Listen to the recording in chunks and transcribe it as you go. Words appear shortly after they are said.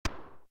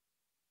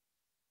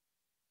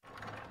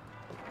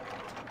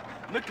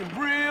Looking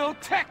real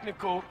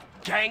technical,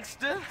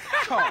 gangster.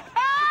 Come.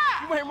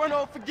 You ain't run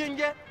off again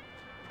yet?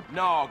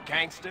 No,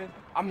 gangster.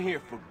 I'm here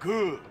for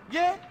good.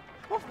 Yeah?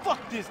 Well, fuck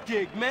this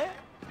gig, man.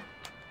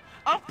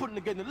 I'm putting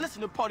together a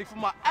listening party for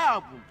my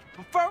album.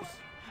 But first,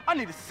 I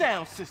need a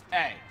sound system.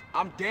 Hey,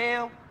 I'm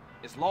down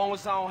as long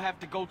as I don't have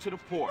to go to the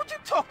port. What you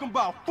talking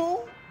about,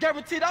 fool?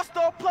 Guaranteed I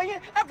start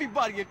playing,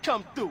 everybody will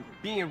come through.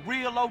 Being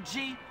real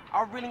OG,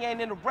 I really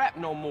ain't into rap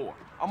no more.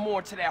 I'm more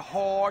into that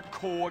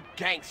hardcore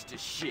gangster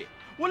shit.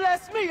 Well,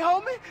 that's me,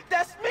 homie.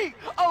 That's me.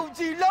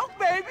 OG Loc,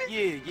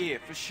 baby. Yeah,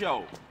 for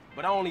sure.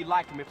 But I only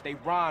like them if they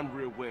rhyme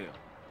real well.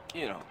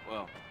 You know,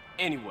 well,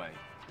 anyway,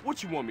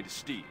 what you want me to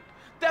steal?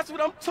 That's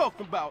what I'm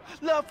talking about.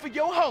 Love for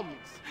your homies.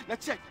 Now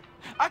check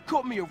it. I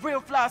caught me a real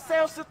fly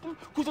sound system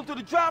cruising through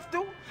the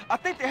drive-thru. I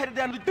think they headed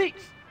down to the beach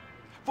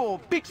for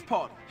a beach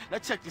party. Now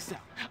check this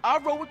out. I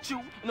roll with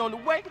you, and on the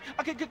way,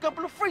 I can get a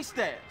couple of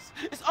freestyles.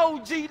 It's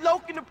OG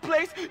Loc in the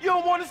place. You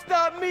don't want to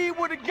stop me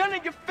with a gun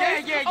in your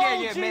face. Yeah,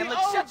 OG, man. Look,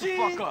 OG. shut the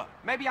fuck up.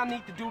 Maybe I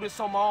need to do this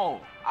on my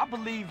own. I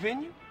believe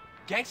in you.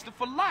 Gangster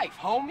for life,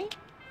 homie.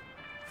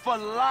 For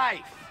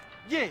life.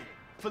 Yeah,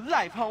 for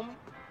life, homie.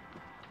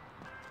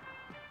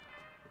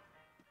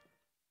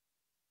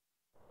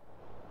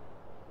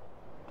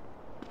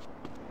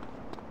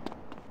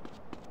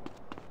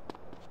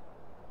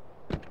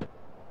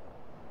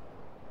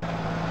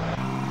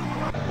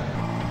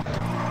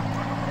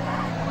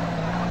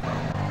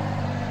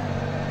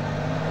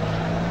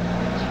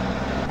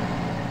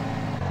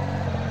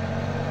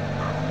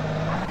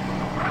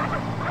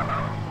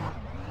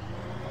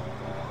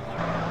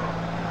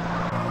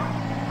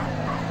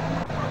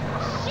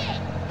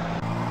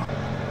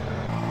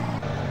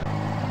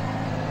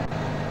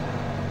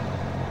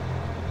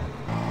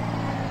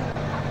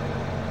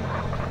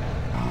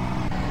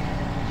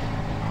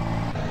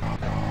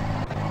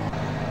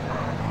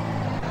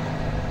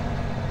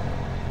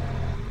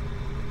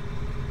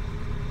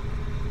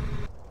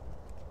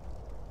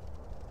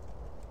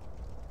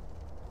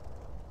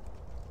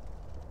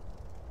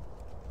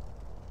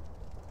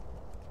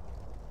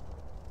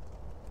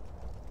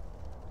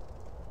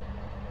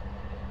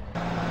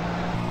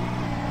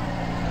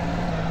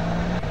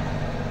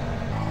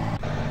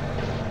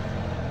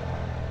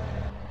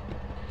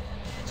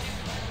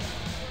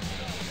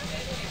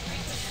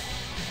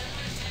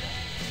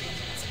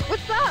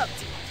 What's up?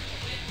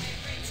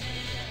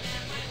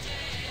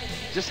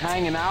 Just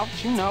hanging out,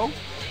 you know.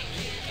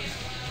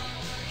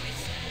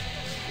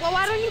 Well,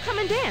 why don't you come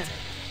and dance?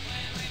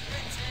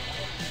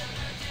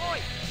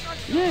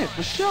 Yeah,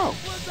 for sure.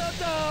 What's up,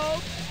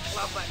 dog?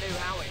 Love that new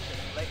Howie.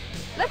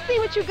 Let's see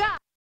what you got.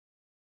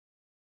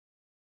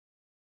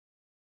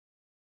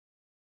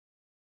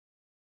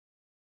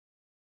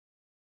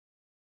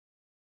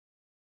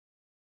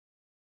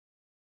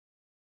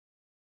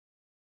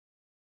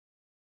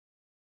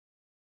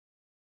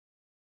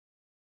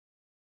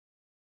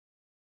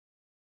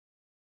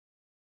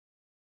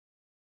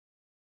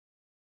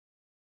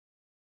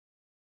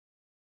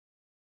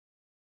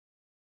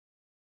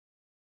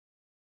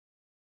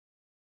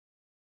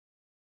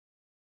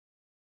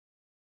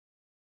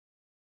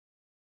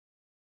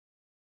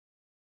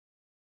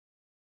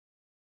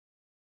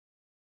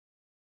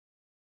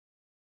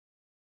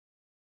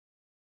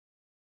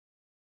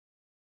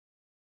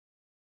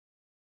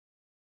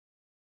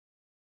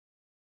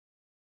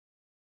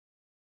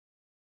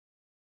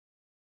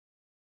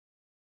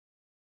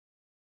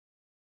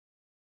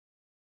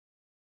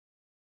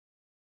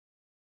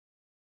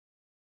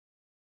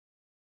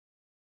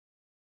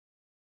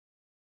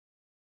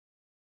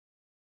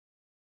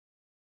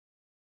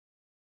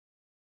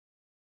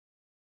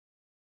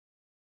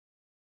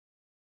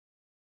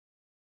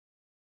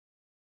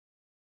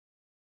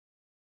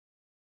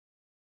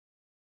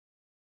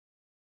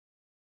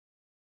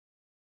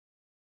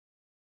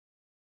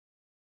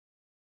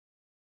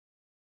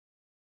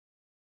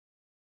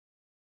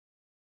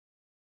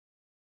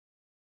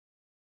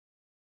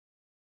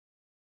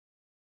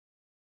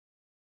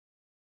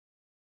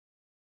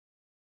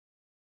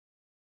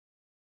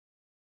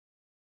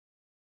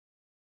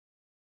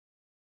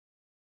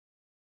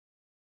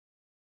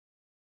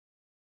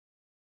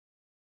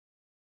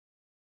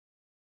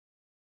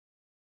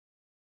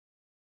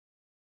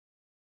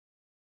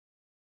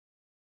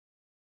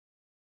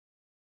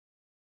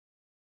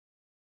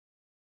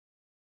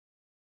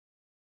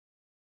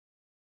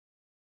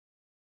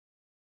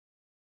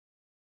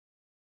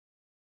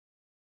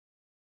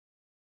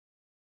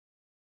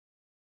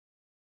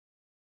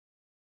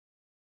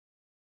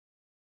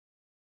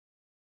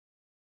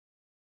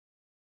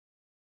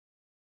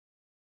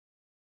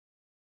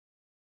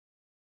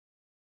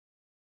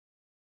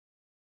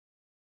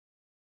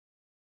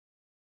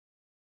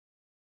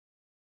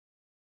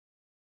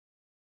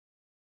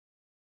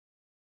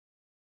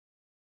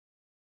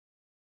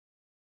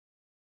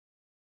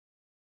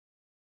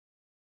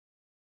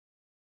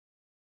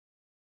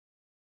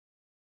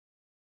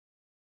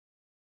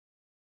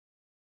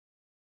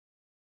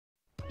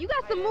 You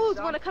got some moves.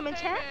 Want to come and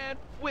chat? Man,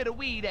 where the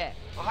weed at?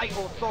 I hate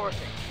authority.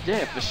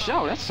 Yeah, for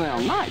sure. That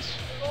sounds nice.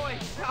 Boy,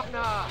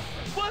 governor.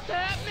 What's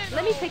happening?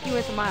 Let me take you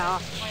into my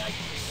office.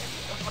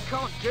 I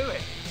can't do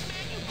it.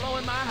 You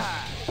blowing my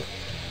high.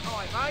 All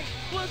right, mate.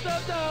 What's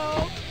up,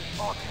 dog?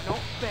 I cannot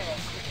bear.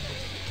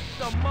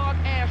 Some mark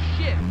ass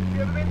shit.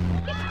 You ever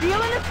been?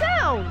 Stealing the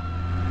sound.